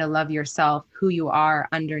not willing to love yourself, who you are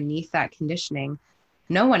underneath that conditioning,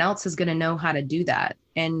 no one else is going to know how to do that.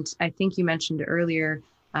 And I think you mentioned earlier,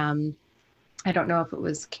 I don't know if it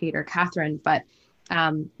was Kate or Catherine, but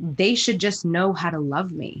they should just know how to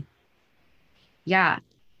love me. Yeah,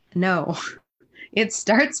 no, it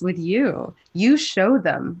starts with you. You show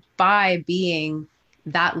them by being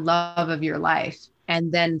that love of your life.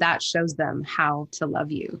 And then that shows them how to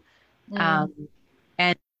love you. And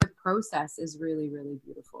the process is really, really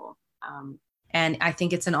beautiful. And I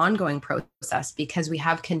think it's an ongoing process because we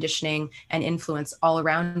have conditioning and influence all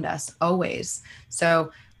around us always.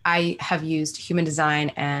 So I have used human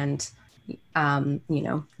design and,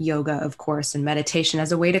 yoga, of course, and meditation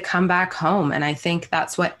as a way to come back home. And I think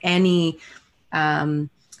that's what any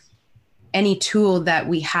tool that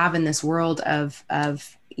we have in this world of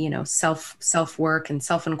self-work and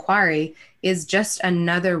self-inquiry is just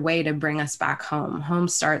another way to bring us back home. Home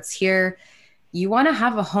starts here. You want to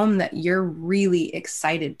have a home that you're really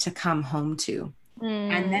excited to come home to.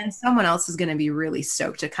 And then someone else is going to be really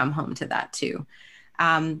stoked to come home to that too.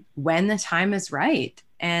 When the time is right,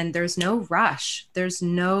 and there's no rush. There's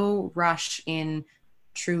no rush in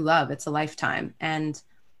true love. It's a lifetime, and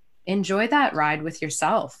enjoy that ride with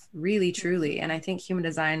yourself, really, truly. And I think human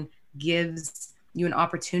design gives you an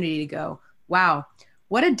opportunity to go, wow,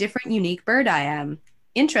 what a different, unique bird I am.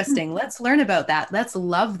 Interesting. Let's learn about that. Let's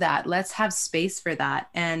love that. Let's have space for that.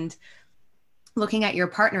 And looking at your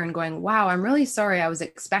partner and going, wow, I'm really sorry. I was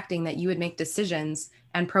expecting that you would make decisions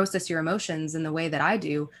and process your emotions in the way that I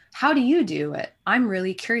do. How do you do it? I'm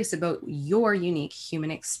really curious about your unique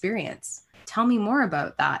human experience. Tell me more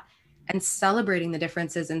about that. And celebrating the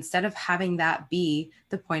differences instead of having that be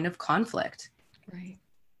the point of conflict. Right.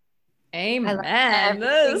 Amen. That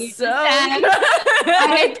is so good.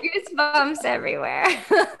 I had goosebumps everywhere.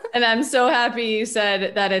 And I'm so happy you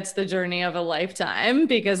said that it's the journey of a lifetime,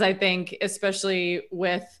 because I think especially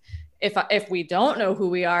with if we don't know who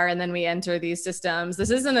we are and then we enter these systems, this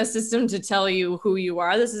isn't a system to tell you who you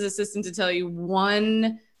are. This is a system to tell you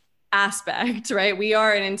one aspect, right? We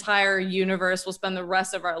are an entire universe. We'll spend the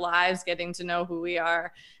rest of our lives getting to know who we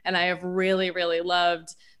are. And I have really, really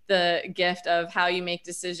loved the gift of how you make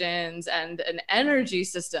decisions and an energy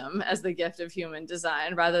system as the gift of human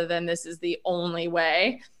design, rather than this is the only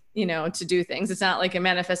way, to do things. It's not like a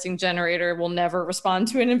manifesting generator will never respond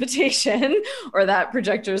to an invitation, or that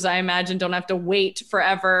projectors, I imagine, don't have to wait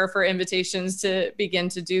forever for invitations to begin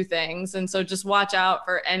to do things. And so just watch out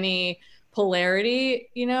for any polarity,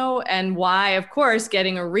 and why, of course,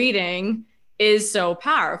 getting a reading is so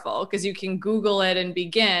powerful, because you can Google it and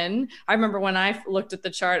begin. I remember when I looked at the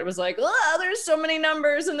chart, it was like, oh, there's so many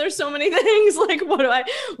numbers and there's so many things. Like, what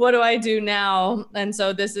do I do now? And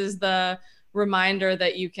so this is the reminder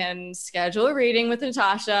that you can schedule a reading with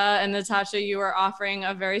Natasha. And Natasha, you are offering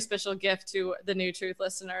a very special gift to the New Truth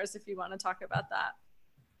listeners, if you want to talk about that.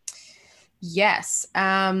 Yes,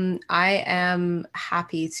 I am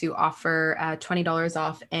happy to offer $20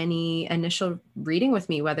 off any initial reading with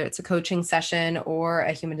me, whether it's a coaching session or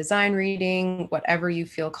a human design reading, whatever you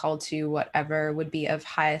feel called to, whatever would be of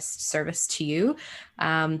highest service to you.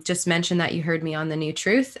 Just mention that you heard me on The New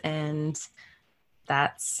Truth, and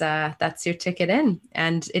that's your ticket in.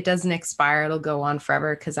 And it doesn't expire. It'll go on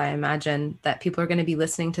forever, because I imagine that people are going to be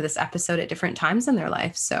listening to this episode at different times in their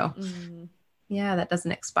life. So yeah, that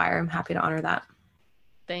doesn't expire. I'm happy to honor that.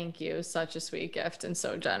 Thank you. Such a sweet gift and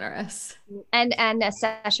so generous. And a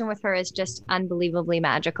session with her is just unbelievably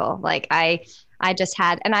magical. Like I just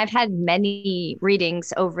had, and I've had many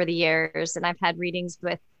readings over the years, and I've had readings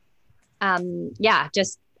with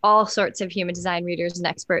just all sorts of human design readers and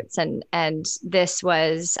experts, and this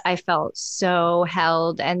was, I felt so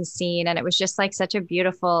held and seen, and it was just like such a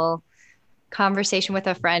beautiful conversation with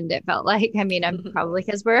a friend. It felt like, I mean, I'm probably,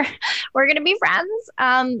 because we're gonna be friends.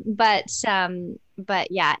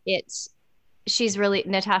 But yeah, she's really,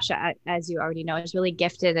 Natasha, as you already know, is really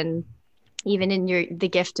gifted, and even in the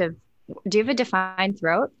gift of, do you have a defined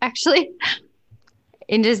throat actually?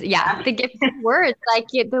 In just, yeah, the gift of words, like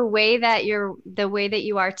the way that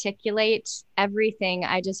you articulate everything,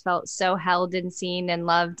 I just felt so held and seen and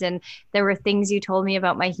loved. And there were things you told me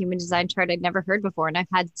about my human design chart I'd never heard before, and I've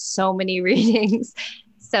had so many readings.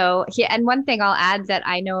 So and one thing I'll add that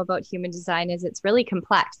I know about human design is it's really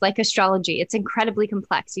complex, like astrology. It's incredibly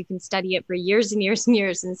complex. You can study it for years and years and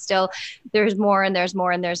years, and still there's more and there's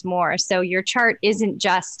more and there's more. So your chart isn't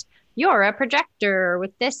just, you're a projector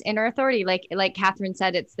with this inner authority. Like Catherine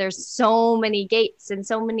said, there's so many gates and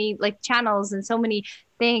so many like channels and so many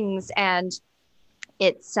things. And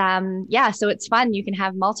it's so it's fun. You can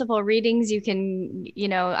have multiple readings. You can,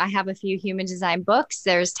 I have a few human design books.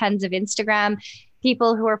 There's tons of Instagram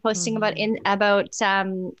people who are posting about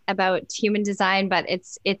human design, but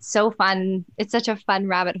it's so fun. It's such a fun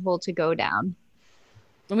rabbit hole to go down.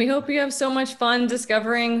 And we hope you have so much fun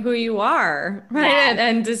discovering who you are, right? Yeah.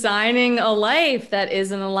 And designing a life that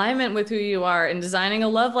is in alignment with who you are, and designing a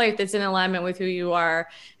love life that's in alignment with who you are,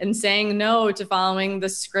 and saying no to following the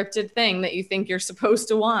scripted thing that you think you're supposed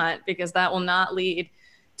to want, because that will not lead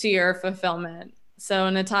to your fulfillment. So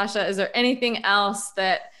Natasha, is there anything else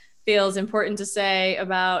that feels important to say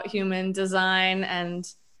about human design and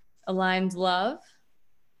aligned love?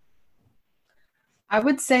 I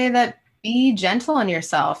would say that be gentle on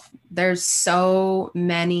yourself. There's so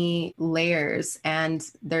many layers, and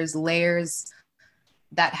there's layers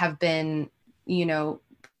that have been,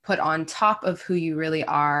 put on top of who you really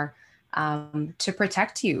are, to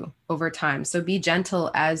protect you over time. So be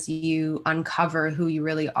gentle as you uncover who you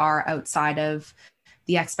really are outside of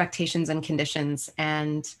the expectations and conditions,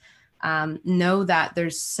 and know that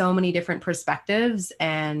there's so many different perspectives,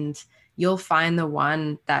 and you'll find the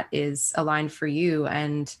one that is aligned for you.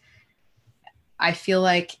 And I feel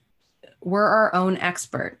like we're our own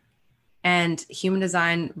expert, and human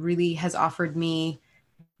design really has offered me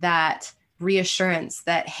that reassurance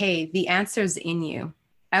that, hey, the answer's in you.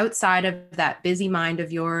 Outside of that busy mind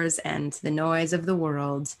of yours and the noise of the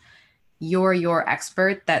world, you're your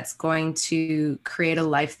expert that's going to create a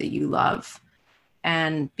life that you love.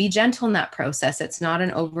 And be gentle in that process. It's not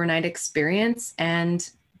an overnight experience, and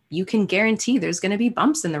you can guarantee there's going to be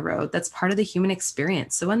bumps in the road. That's part of the human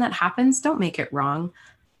experience. So when that happens, don't make it wrong.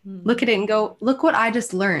 Look at it and go, look what I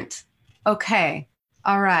just learned. Okay.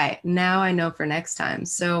 All right. Now I know for next time.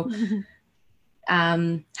 So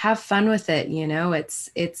have fun with it.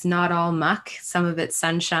 It's not all muck. Some of it's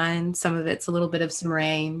sunshine. Some of it's a little bit of some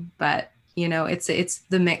rain, but it's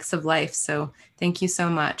the mix of life. So thank you so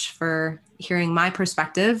much for hearing my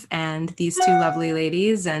perspective and these two lovely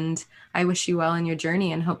ladies. And I wish you well in your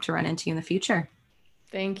journey and hope to run into you in the future.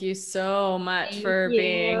 Thank you so much for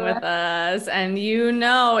being with us. And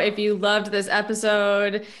if you loved this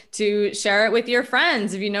episode, to share it with your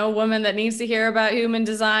friends. If you know a woman that needs to hear about human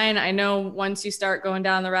design, I know once you start going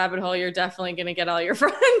down the rabbit hole, you're definitely going to get all your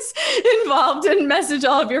friends involved and message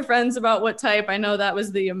all of your friends about what type. I know that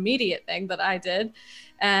was the immediate thing that I did.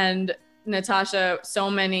 And Natasha, so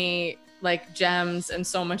many gems and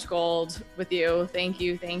so much gold with you. Thank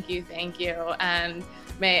you, thank you, thank you. And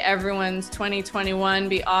may everyone's 2021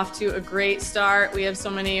 be off to a great start. We have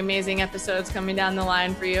so many amazing episodes coming down the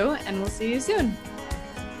line for you, and we'll see you soon.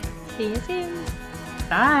 See you soon.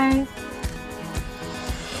 Bye.